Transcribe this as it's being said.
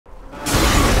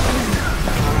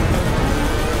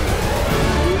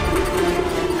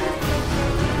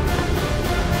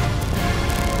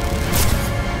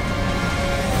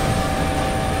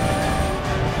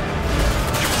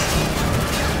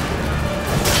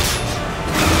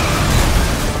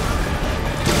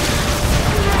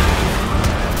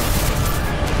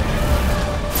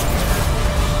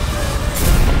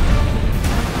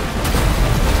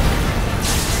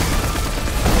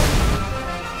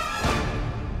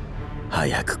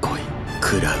早く来い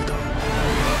クラウド。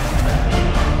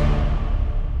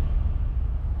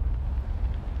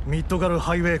ミッドガル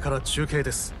ハイウェイから中継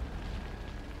です。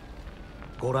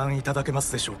ご覧いただけま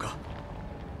すでしょうか。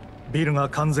ビルが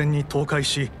完全に倒壊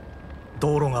し、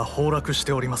道路が崩落し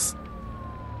ております。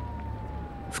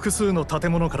複数の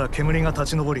建物から煙が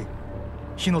立ち上り、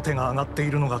火の手が上がってい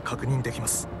るのが確認できま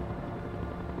す。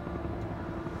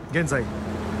現在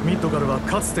ミッドガルは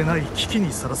かつてない危機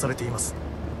にさらされています。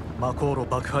マコーロ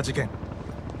爆破事件、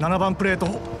7番プレート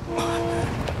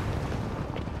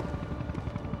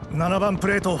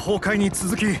崩壊に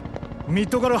続き、ミッ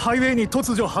ドガルハイウェイに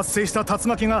突如発生した竜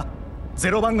巻が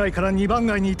0番街から2番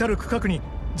街に至る区画に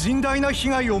甚大な被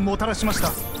害をもたらしまし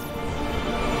た。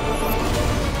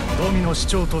ドミノ市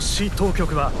長と市当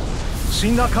局はシ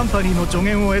ンラカンパニーの助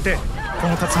言を得て、こ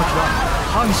の竜巻は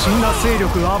反シンラ勢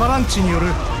力アバランチによる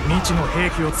未知の兵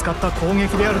器を使った攻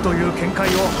撃であるという見解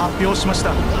を発表しまし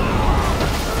た。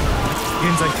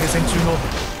現在停戦中の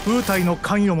ウータイの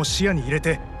関与も視野に入れ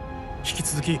て引き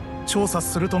続き調査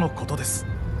するとのことです。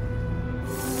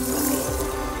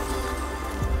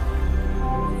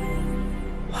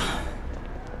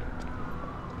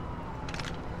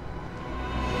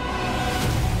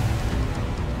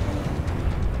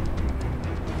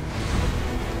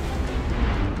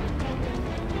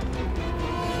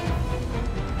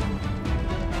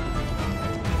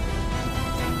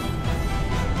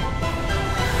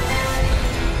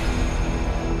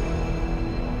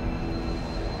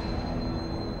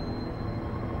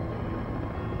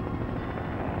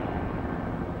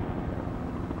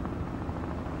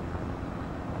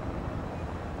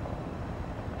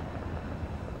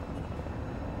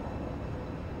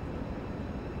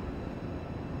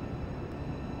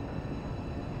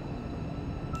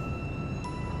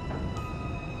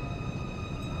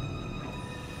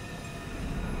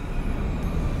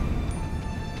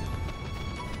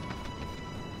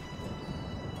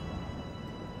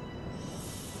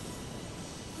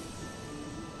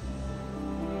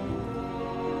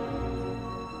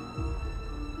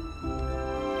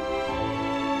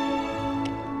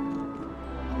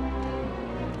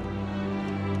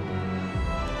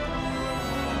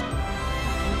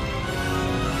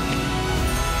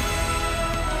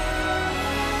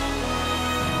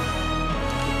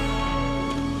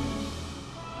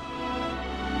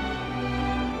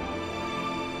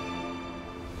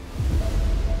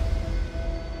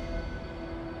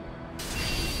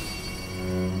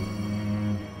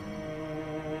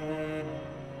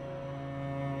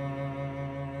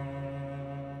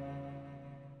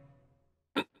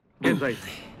現在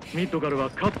ミッドガルは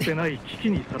かつてない危機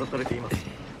にさらされています。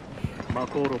マ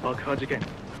コーロ爆破事件、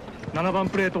7番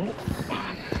プレート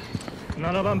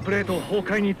崩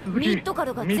壊に続き、ミッドガ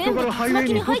ルハイウェ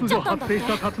イに突如発生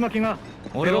した竜巻が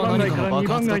0番街から2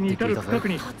番街に至る区画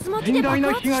に甚大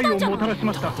な被害をもたらし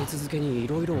ました。立て続けにい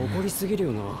ろいろ起こりすぎる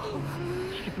よな。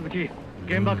引き続き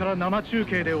現場から生中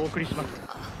継でお送りします。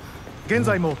現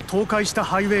在も倒壊した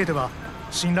ハイウェイでは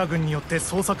シンラ軍によって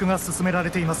捜索が進めら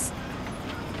れています。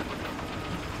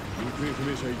行方不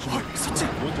明者1名、そっち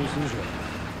元総司が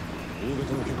大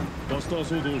型の剣バスター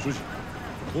ソードを所持、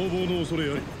逃亡の恐れ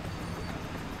あり。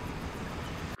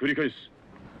繰り返す、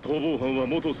逃亡犯は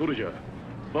元ソルジャー、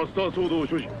バスターソードを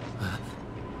所持。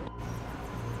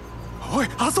おい、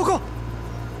あそこ。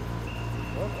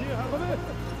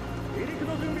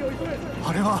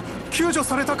あれは救助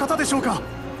された方でしょうか。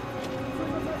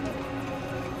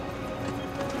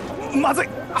まずい、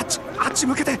あっち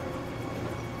向けて。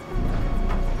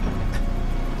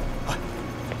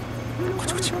こっ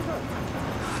ち。救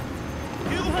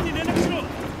護班に連絡しろ。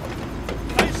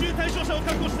回収対象者を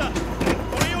確保した。こ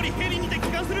れよりヘリにて帰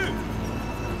還する。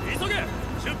急げ、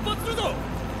出発するぞ。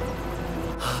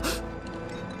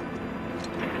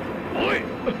おい、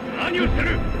何をして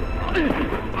る。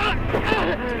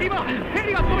今ヘ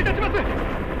リが飛び立ちます。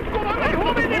5番街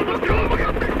方面に動きが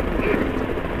あって。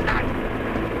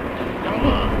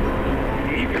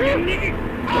いい加減に。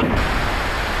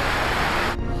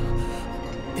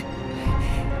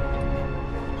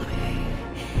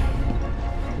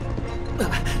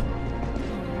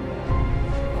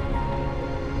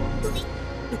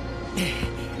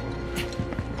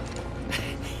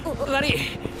悪い、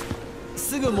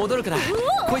すぐ戻るから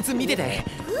こいつ見てて。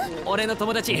俺の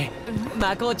友達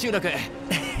魔法中毒。ち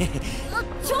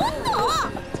ょっと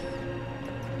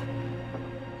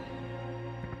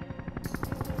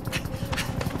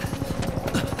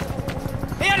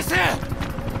エアリス。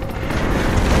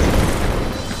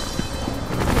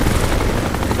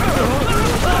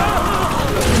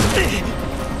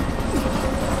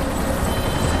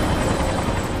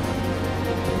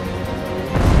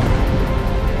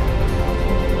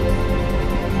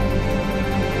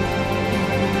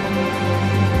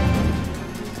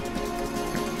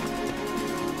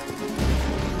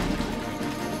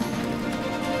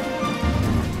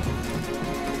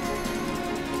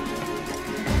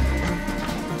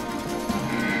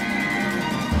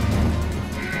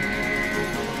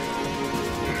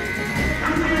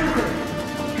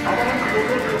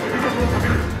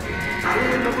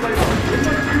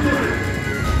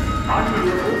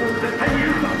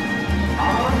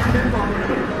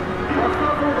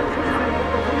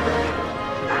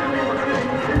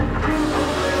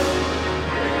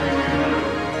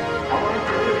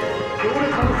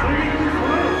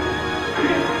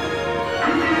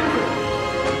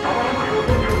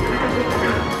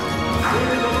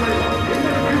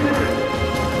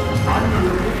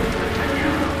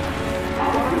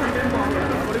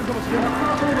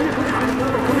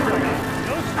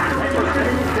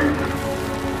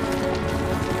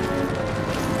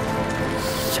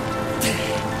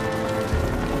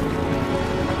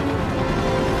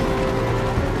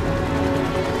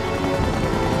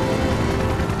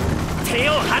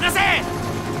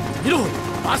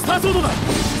バスターソードだ。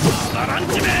アラン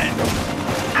チめ。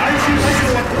回収対象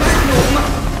はこの駅の女。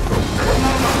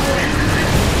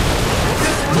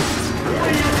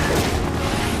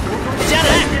じゃあね。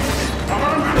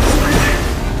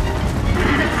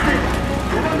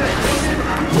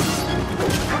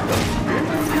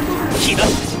ひどい。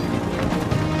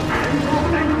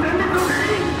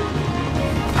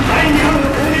第2班を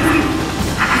攻撃する。引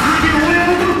き続き応援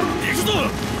を送る。行くぞ。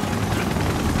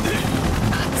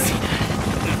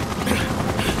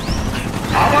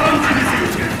アバランチに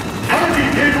する。直ちに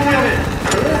抵抗をやめ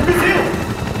降伏せよ。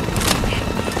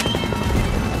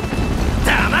黙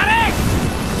れ。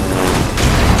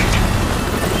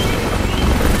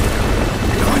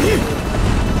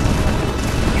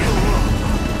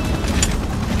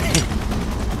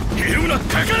ヘルムナか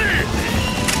かれ。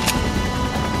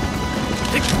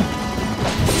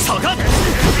下がっ。よ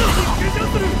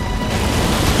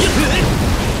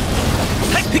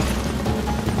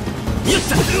っ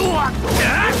しゃ。うわっ。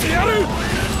やる。ご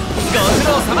苦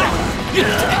労様。切る。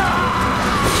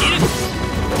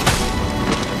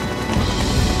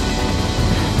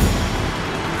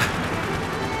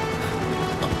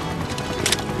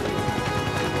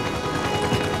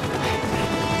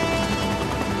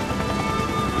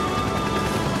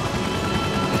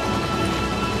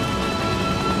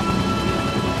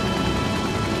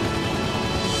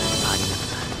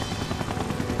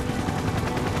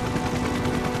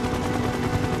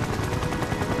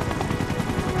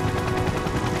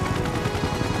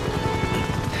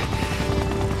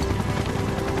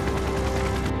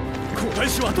大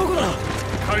使はどこだ。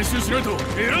回収しないと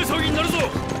えらい騒ぎになるぞ。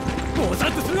もざ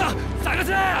っとするな。探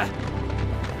せ。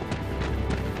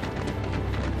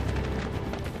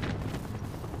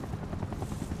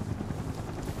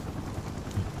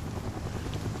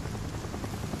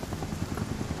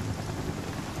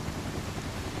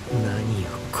何よ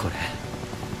これ。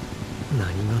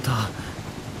何事。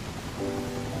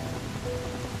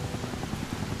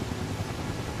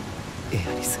エ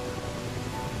アリス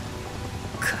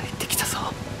帰ってきたぞ。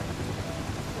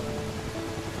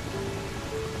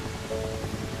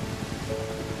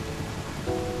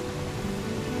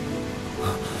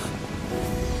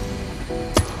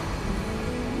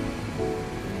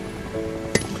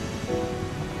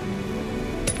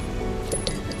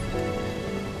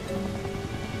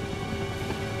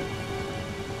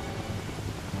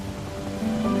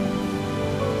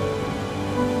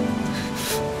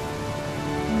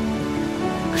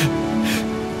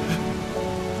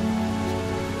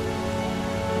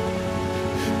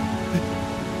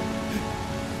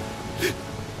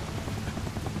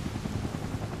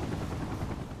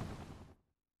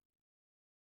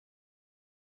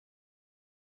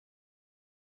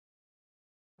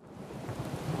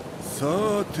さ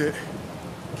ーて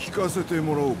聞かせて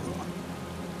もらおうか。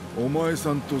お前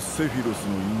さんとセフィロス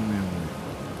の因縁をね。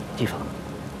ティファ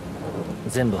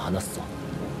全部話すぞ。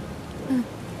うん、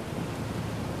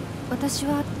私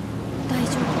は大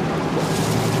丈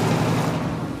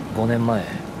夫。5年前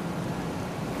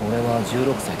俺は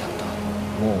16歳だった。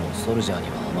もうソルジャーに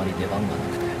はあまり出番がな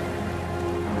くて、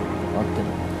あっても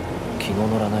気の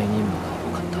乗らない任務が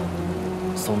多か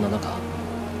った。そんな中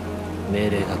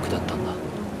命令が下ったんだ。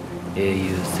英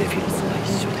雄セフィロスが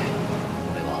一緒で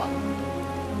俺は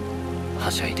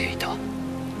はしゃいでいた。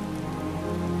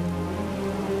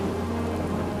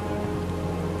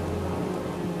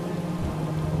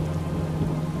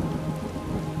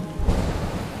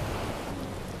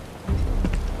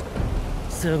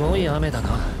すごい雨だな。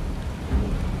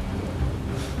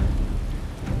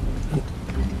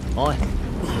おい、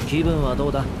気分はど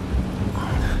うだ。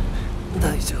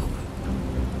大丈夫。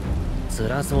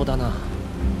辛そうだな。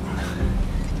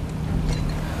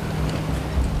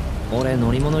俺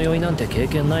乗り物酔いなんて経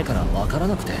験ないから分から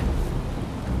なくて。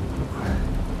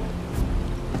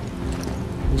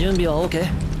準備は OK？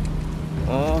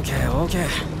 OK。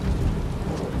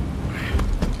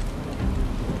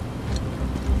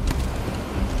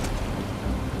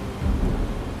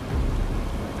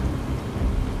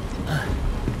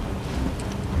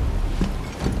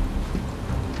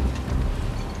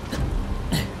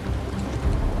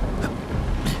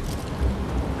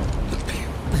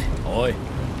おい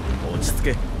落ち着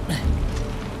け。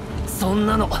そん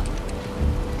なの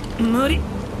無理。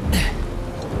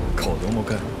子供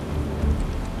か。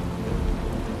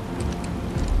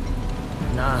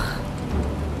なあ、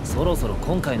そろそろ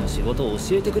今回の仕事を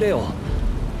教えてくれよ。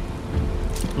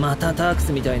またターク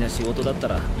スみたいな仕事だった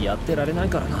らやってられない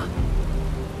からな。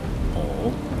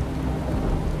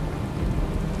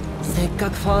せっか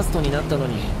くファーストになったの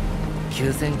に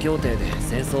休戦協定で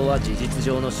戦争は事実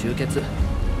上の終結。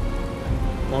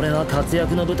俺は活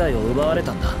躍の舞台を奪われ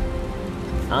たんだ。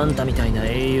あんたみたいな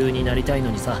英雄になりたい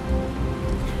のにさ。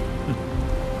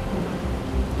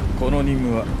この任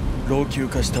務は老朽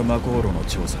化した魔航路の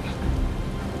調査だ。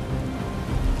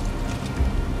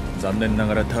残念な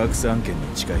がらタークス案件に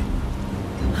近い。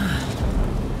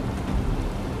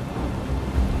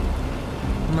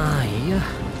まあいいや、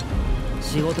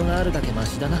仕事があるだけマ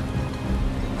シだな。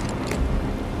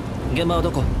現場は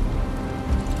どこ？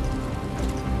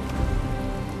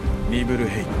ニブル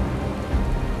ヘイム。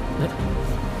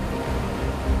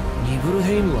ニブル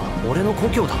ヘイムは俺の故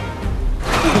郷だ。おっ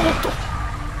と、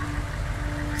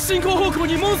進行方向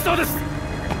にモンスターです。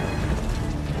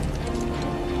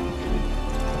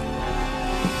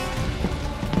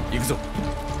行くぞ。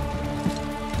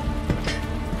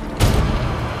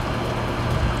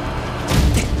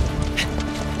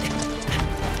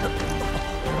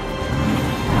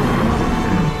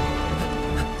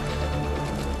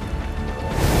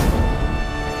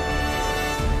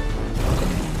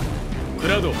ク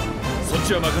ラウド、そっ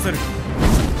ちは任せる。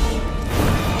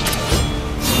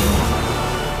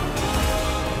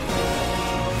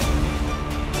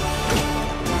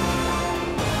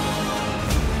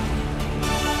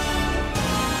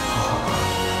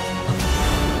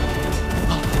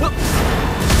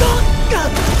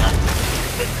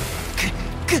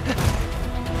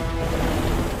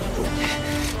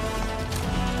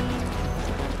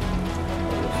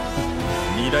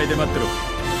荷台で待ってろ。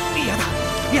嫌だ、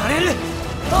やれる。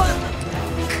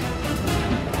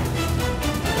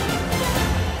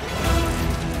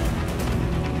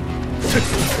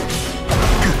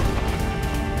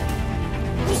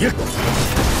受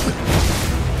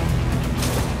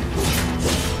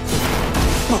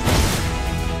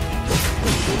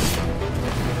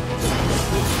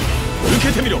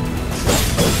けてみろ。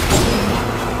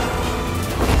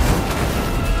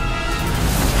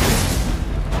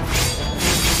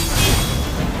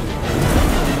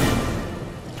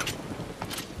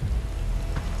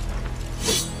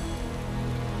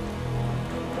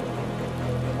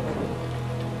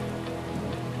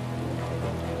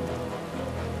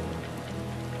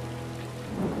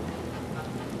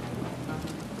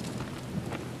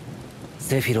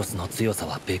セフィロスの強さ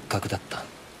は別格だった。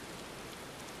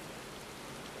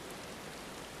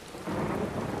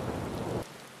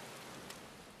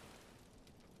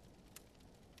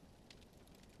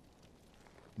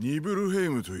ニブルヘイ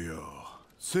ムといや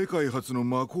世界初の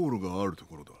魔航路があると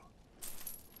ころだ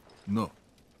な。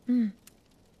うん。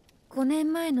5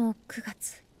年前の9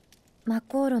月、魔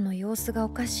航路の様子がお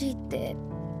かしいって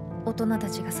大人た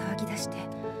ちが騒ぎ出して、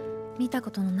見た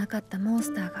ことのなかったモン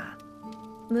スターが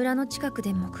村の近く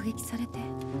で目撃されて、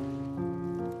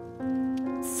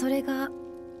それが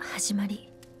始まり。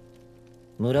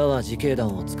村は自警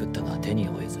団を作ったが手に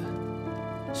負えず、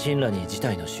神羅に事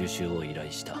態の収集を依頼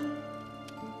した。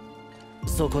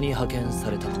そこに派遣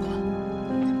された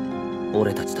のが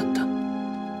俺たちだった。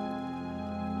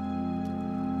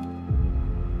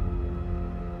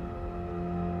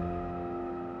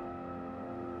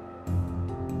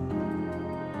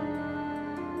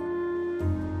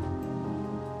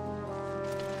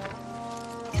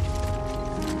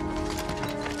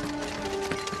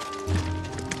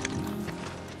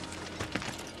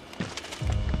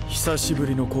久しぶ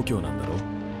りの故郷なんだろ。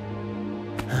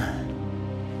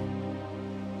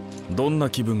どんな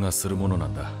気分がするものな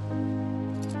んだ。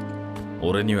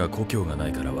俺には故郷がな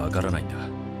いからわからないんだ。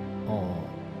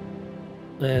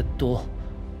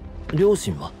両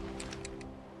親は？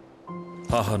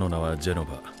母の名はジェノ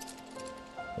バ。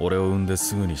俺を産んで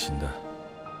すぐに死んだ。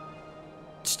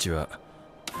父は。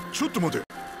ちょっと待て、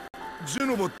ジェ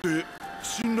ノバって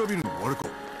神羅ビルのあれか？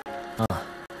ああ、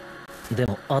で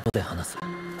も後で話す。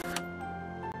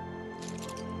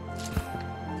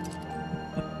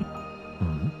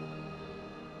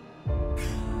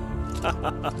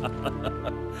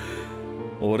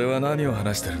俺は何を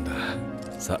話してるんだ。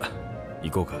さあ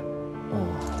行こうか。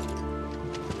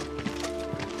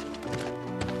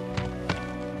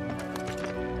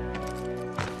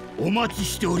お待ち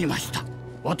しておりました。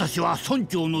私は村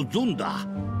長のゾンだ。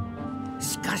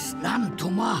しかしなん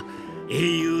と英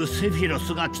雄セフィロ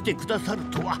スが来てくださる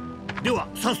とは。では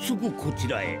早速こち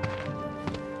らへ。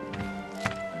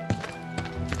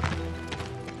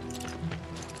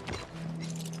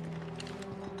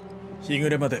日暮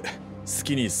れまで好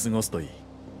きに過ごすといい。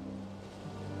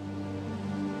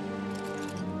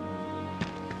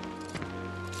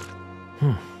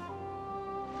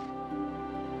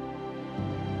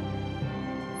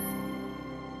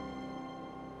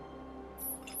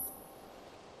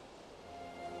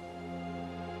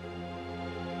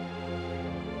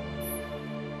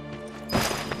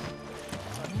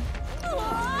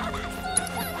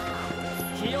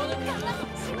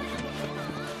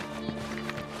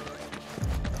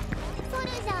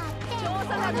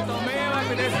騒ぐと迷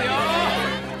惑ですよ。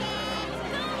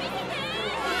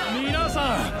皆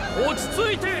さん落ち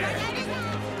着いて。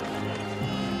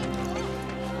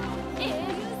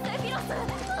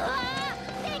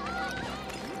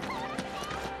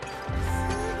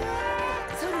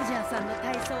ソルジャーさんの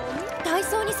体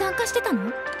操に参加してた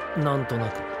の？なんとな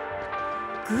く。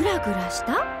グラグラし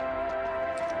た？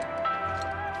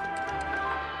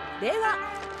では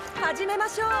始めま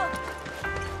しょう。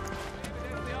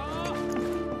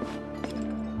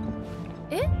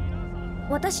え？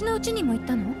私の家にも行っ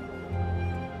たの？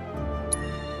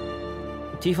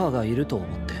ティファがいると思っ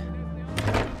て。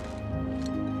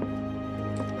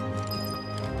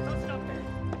私だって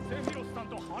セフィロスさん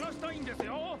と話したいんです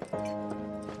よ。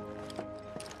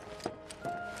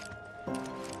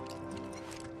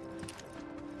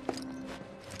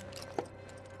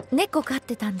猫飼っ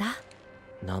てたんだ。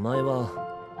名前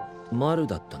はマル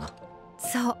だったな。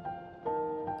そ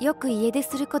う。よく家出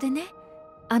する子でね。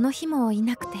あの日もい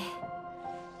なくて。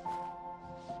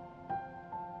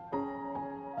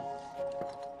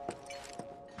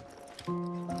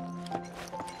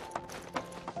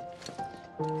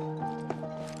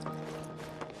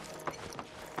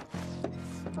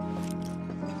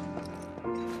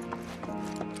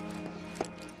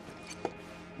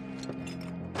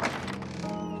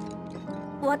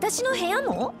私の部屋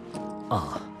も？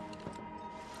あ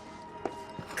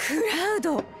クラウ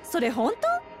ド、それ本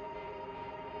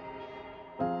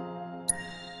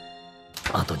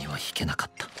あ、後には引けなか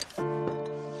った。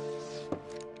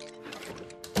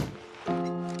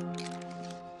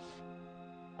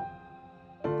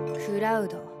クラウ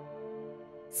ド、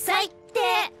最低。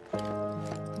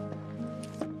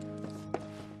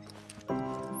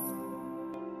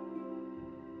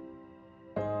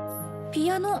ピ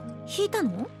アノ弾いた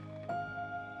の？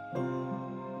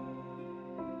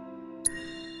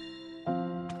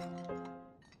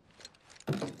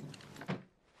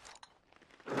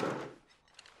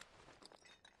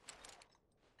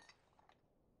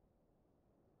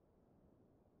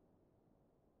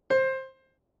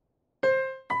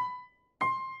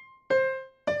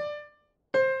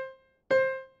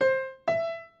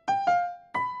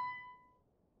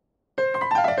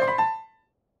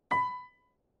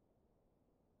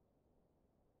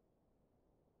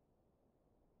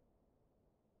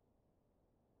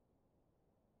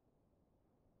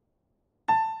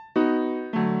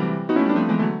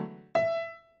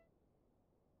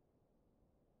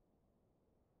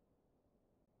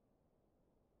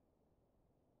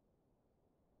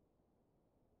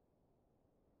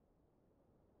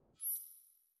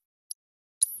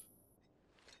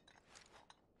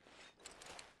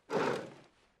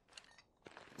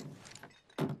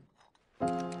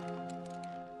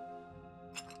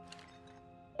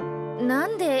な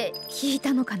んで弾い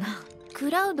たのかな。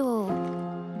クラウド、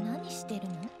何してる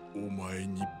の？お前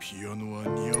にピアノは似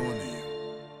合わねえよ。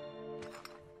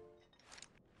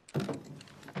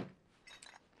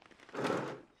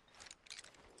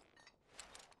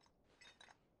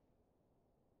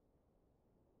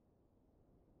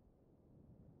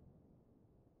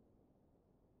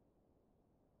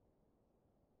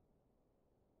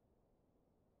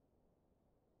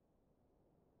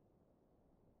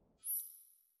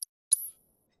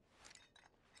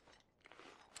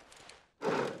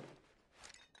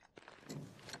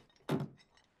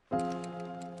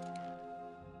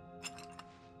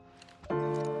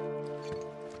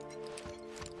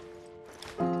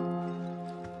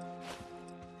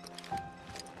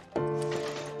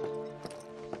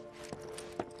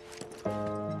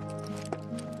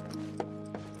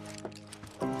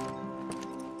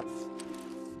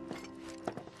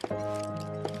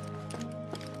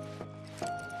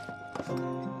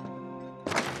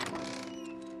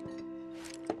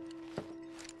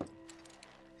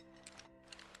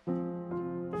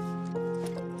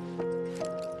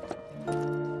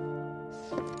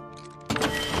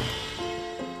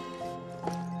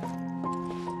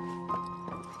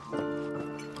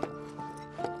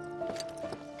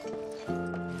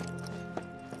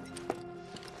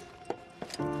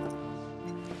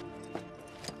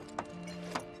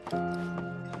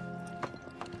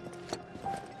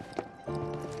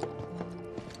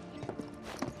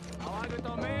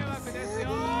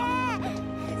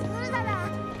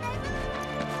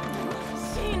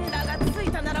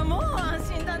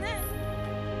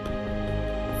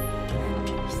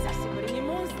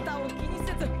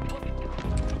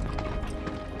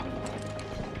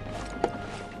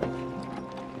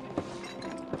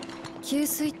給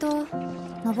水塔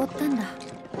登ったんだ。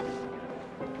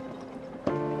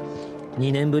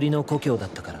2年ぶりの故郷だっ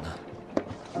たからな。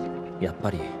やっぱ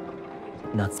り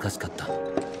懐かしかった。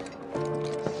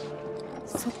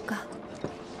そっか。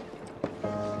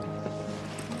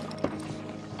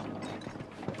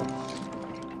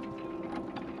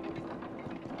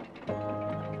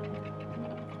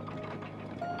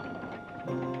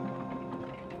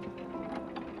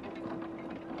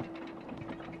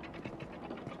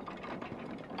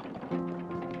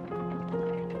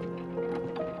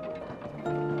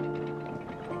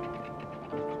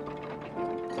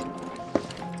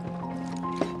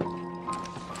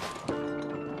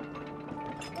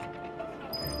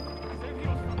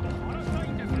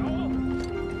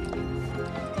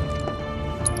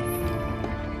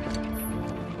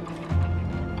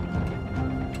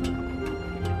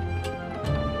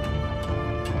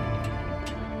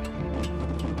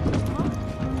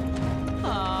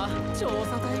調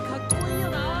査隊かっこいいよ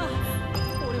な。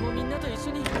俺もみんなと一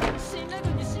緒に新ライブ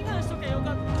に志願しとけよ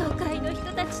かった。都会の人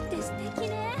たちって素敵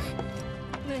ね。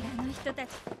村の人たち。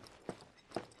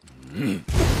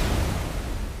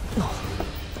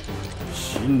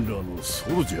神羅のソ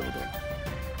ルジャー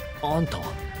だ。あんた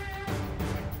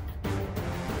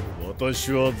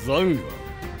私はザンが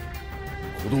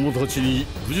子供たちに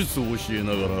武術を教え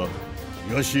ながら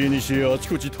東へ西へあち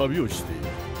こち旅をしている。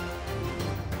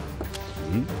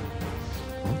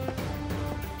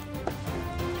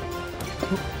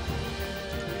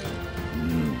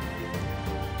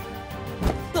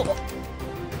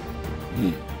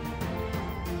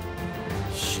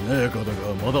しなやかだが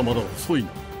まだまだ遅いな。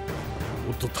も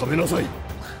っと食べなさい。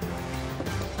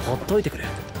ほっといてくれ。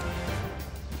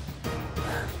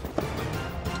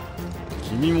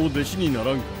君も弟子にな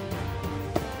らんか。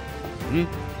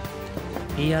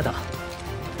嫌だ。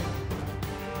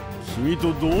君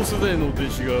と同世代の弟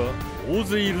子が大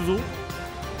勢いるぞ。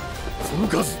その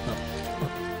数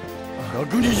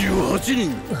128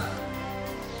人。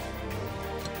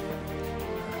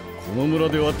この村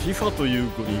ではティファという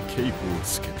子に稽古を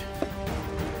つけて。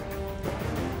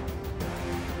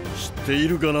知ってい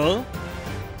るかな、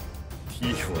テ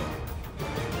ィファ。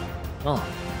あ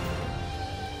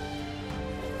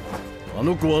あ、あ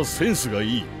の子はセンスが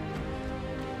いい。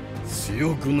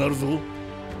強くなるぞ。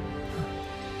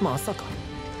まさか。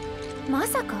ま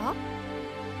さか？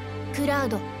クラウ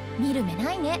ド、見る目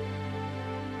ないね。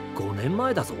5年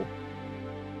前だぞ。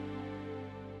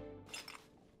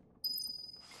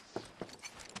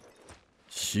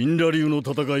神羅流の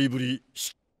戦いぶり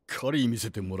しっかり見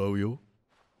せてもらうよ。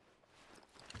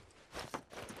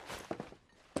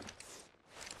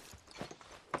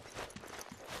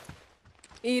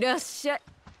いらっしゃい。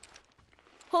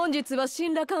本日は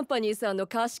神羅カンパニーさんの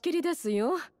貸し切りです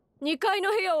よ。2階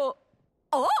の部屋を。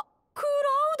あ、クラ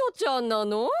ウドちゃんな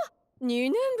の？ 2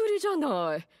 年ぶりじゃ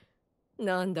ない。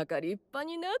なんだか立派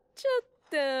になっちゃっ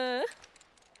て。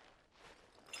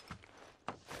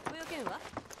ご用件は？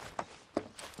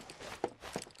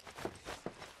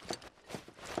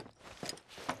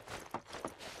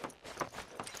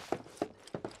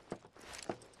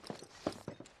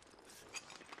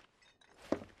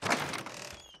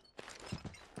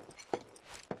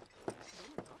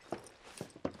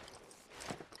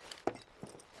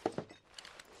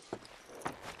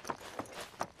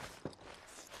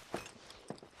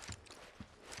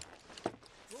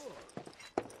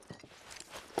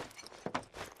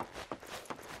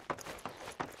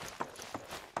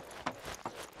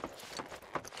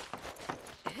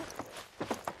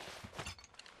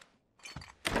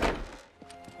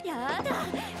やだ、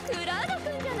クラウド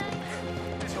くんじゃない。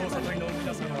調査隊の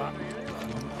皆さんは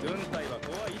軍隊は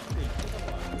怖いって言っ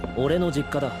てたわ。俺の実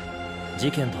家だ。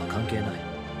事件とは関係ない。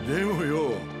でも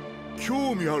よ、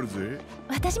興味あるぜ。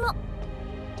私も。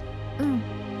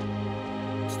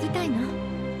聞きたいな。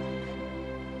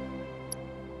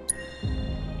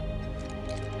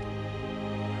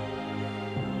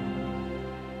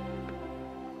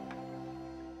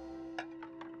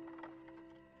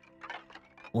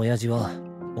親父は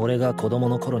俺が子供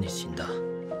の頃に死んだ。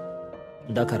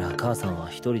だから母さんは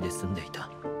一人で住んでいた。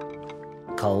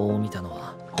顔を見たの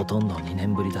はほとんど2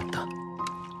年ぶりだった。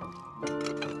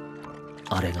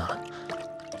あれが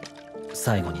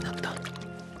最後になった。は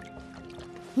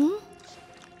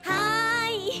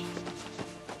ーい。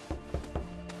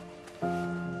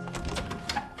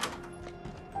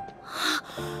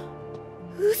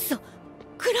嘘、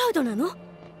クラウドなの？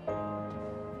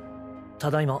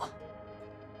ただいま。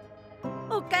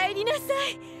おかえりなさ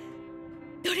い。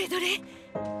どれどれ、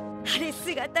晴れ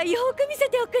姿よく見せ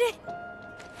ておくれ。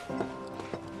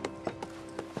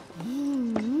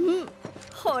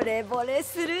惚れ惚れ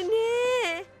するね。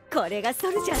これがソ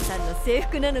ルジャーさんの制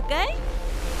服なのかい？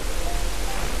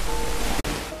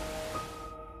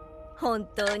本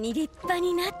当に立派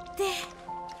になって。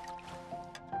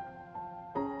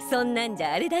そんなんじ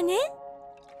ゃあれだね。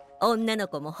女の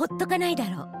子もほっとかないだ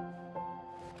ろ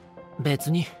う。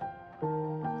別に。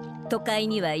都会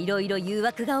にはいろいろ誘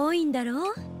惑が多いんだ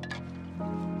ろう。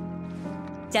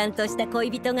ちゃんとした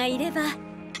恋人がいれば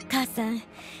母さん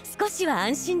少しは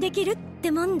安心できるっ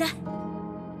てもんだ。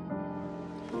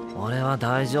俺は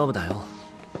大丈夫だよ。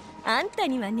あんた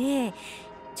にはね、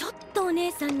ちょっとお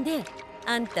姉さんで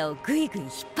あんたをぐいぐい引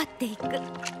っ張っていく、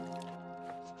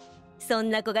そん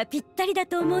な子がぴったりだ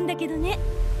と思うんだけどね。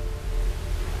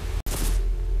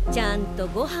ちゃんと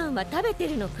ご飯は食べて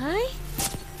るのかい？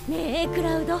ねえク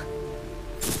ラウド。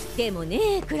でも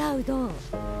ねえクラウド、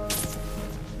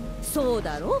そう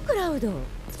だろうクラウド。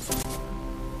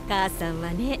母さん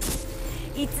はね、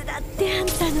いつだってあん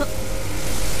たの。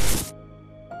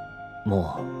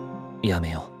もうや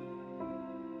めよう。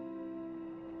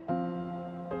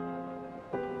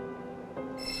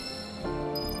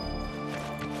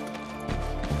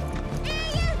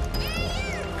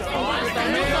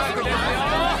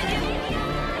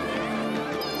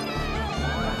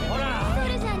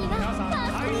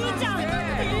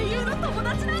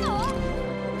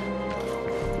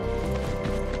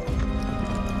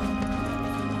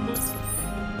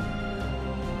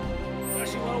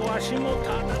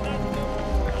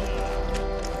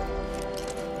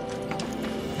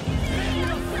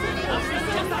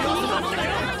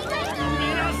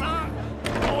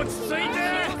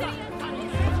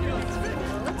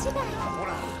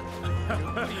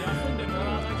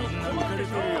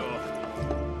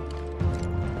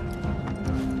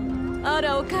あ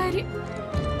らおかえり。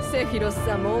セフィロス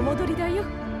さんもお戻りだよ。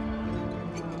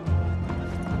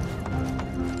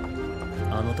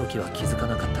あの時は気づか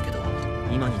なかったけど、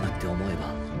今になって思え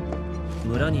ば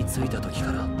村に着いた時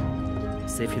から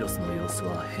セフィロスの様子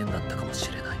は変だったかも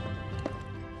しれない。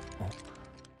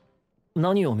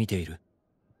何を見ている？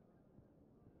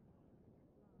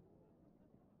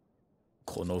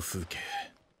この風景。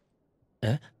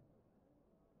え？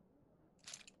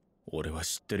俺は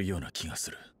知ってるような気が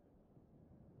する。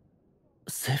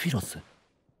セフィロス？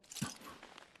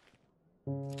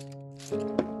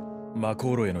マ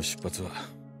コーロへの出発は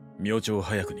明朝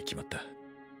早くに決まった。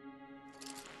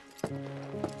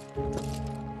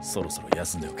そろそろ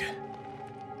休んでおけ。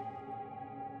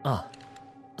ああ、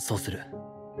そうする。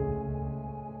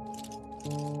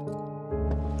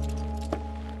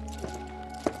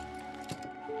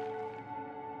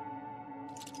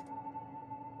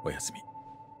おやすみ。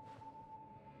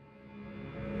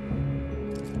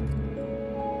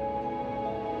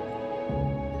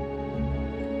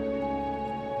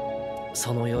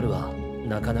その夜は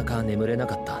なかなか眠れな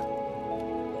かった。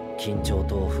緊張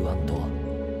と不安と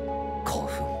興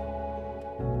奮。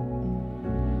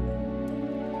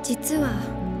実は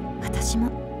私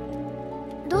も。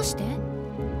どうして？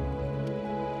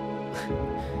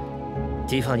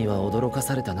ティファには驚か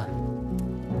されたな。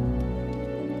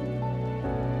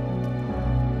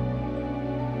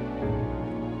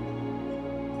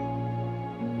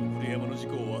古山の事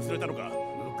故を忘れたのか？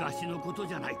昔のこと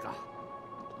じゃないか。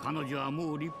彼女は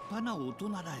もう立派な大人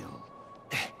だよ。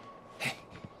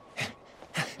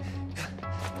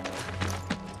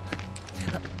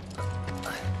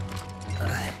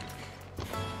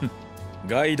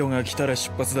ガイドが来たら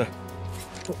出発だ。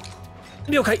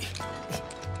了解。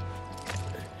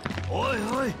おい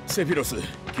おい、セフィロス、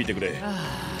聞いてくれ。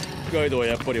ガイドは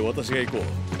やっぱり私が行こ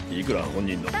う。いくら本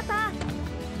人の。パパ。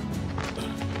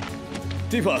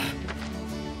ティファ、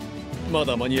ま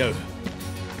だ間に合う。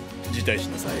辞退し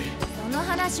なさい。その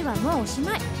話はもうおし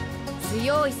まい。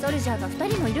強いソルジャーが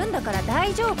2人もいるんだから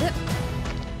大丈夫。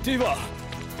ティファ。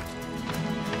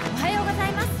おはようござ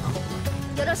います。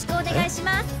よろしくお願いし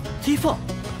ます。ティファ？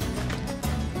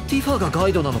ティファがガ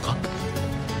イドなのか？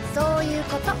そういう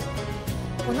こと。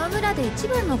この村で一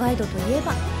番のガイドといえ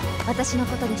ば私の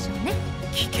ことでしょうね。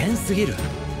危険すぎる。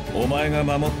お前が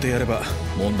守ってやれば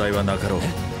問題はなかろう。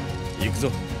行く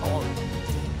ぞ。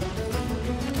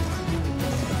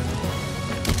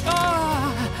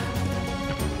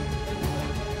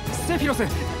セフィロス、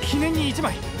記念に1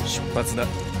枚。出発だ。テ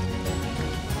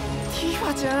ィフ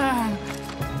ァちゃん。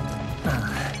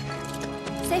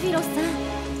セフィロス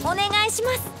さん、お願いし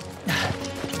ます。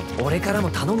俺からも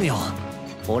頼むよ。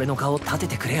俺の顔立て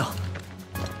てくれよ。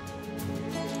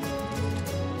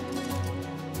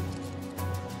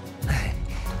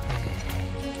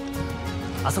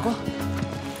あそこ。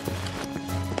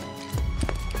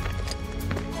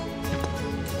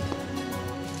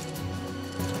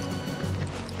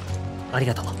あり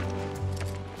がとう。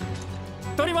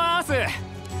撮ります。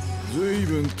ずい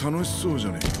ぶん楽しそうじ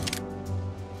ゃね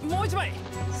もう1枚。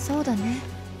そうだね。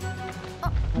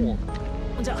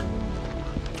じゃあ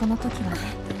この時はね。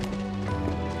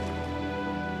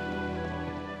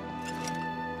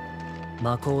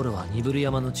マコーロはニブル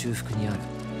山の中腹にある。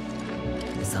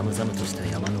寒々とした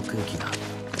山の空気が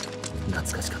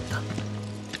懐かしかった。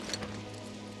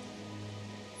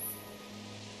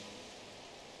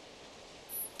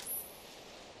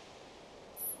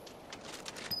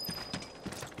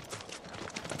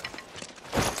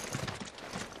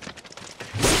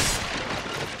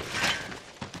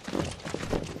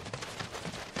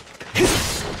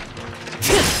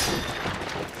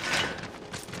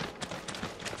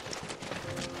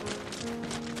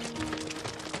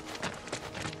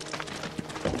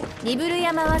ニブル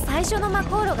山は最初の魔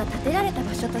航路が建てられた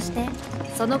場所として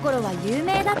その頃は有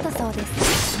名だったそうで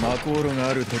す。魔航路が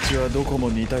ある土地はどこも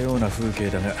似たような風景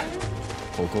だが、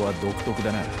ここは独特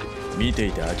だな。見て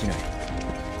いて飽きない。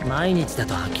毎日だ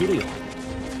と飽きるよ。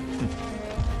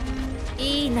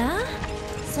いいな。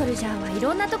ソルジャーはい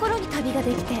ろんなところに旅が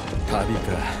できて。旅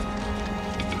か。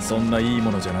そんないい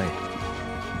ものじゃない。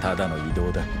ただの移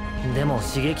動だ。でも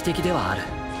刺激的ではある。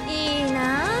いい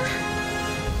な。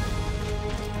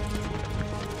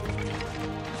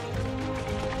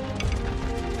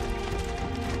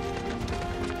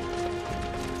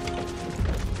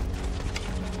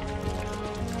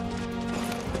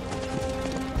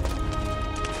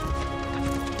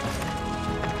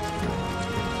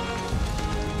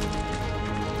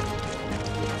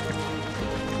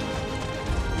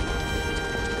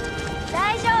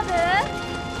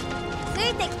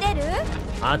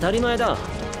当たり前だ。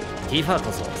ティファこ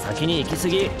そ先に行き過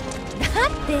ぎ。だっ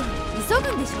て急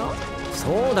ぐんでしょ。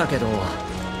そうだけど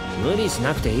無理し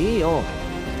なくていいよ。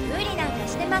無理なんか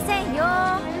してませんよ。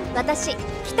私鍛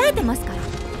えてますから。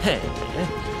へえ、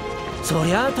そ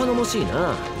りゃあ頼もしい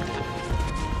な。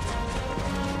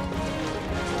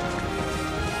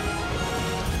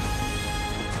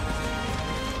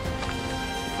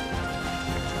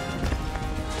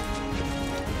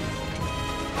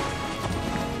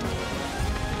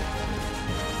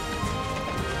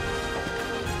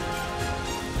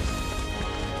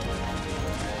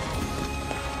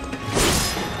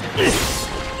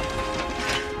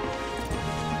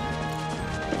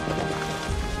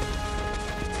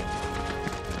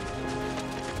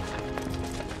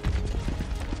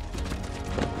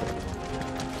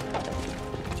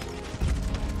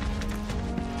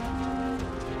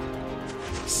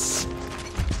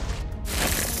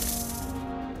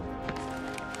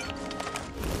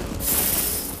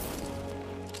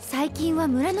最近は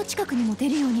村の近くにも出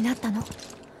るようになったの。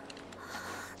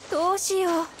どうしよ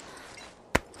う。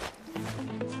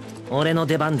俺の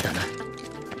出番だな。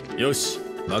よし、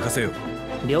任せよ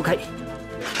う。了解。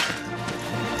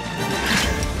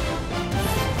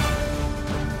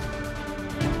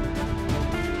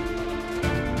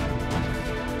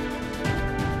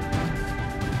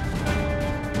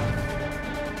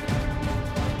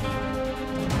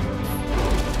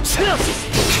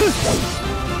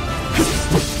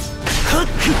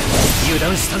油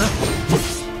断したな。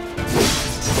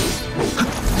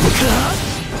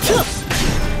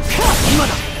今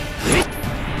だ。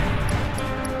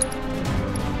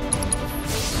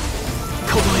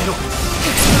この野郎。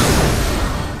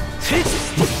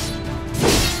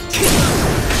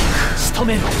仕留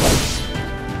めろ。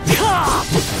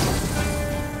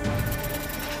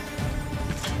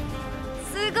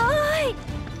すごい。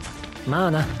ま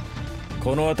あな。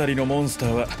この辺りのモンスター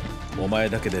はお前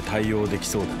だけで対応でき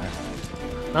そうだな。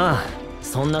ああ、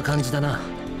そんな感じだな。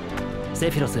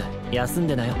セフィロス、休ん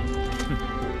でなよ。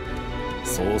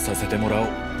そうさせてもらお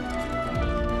う。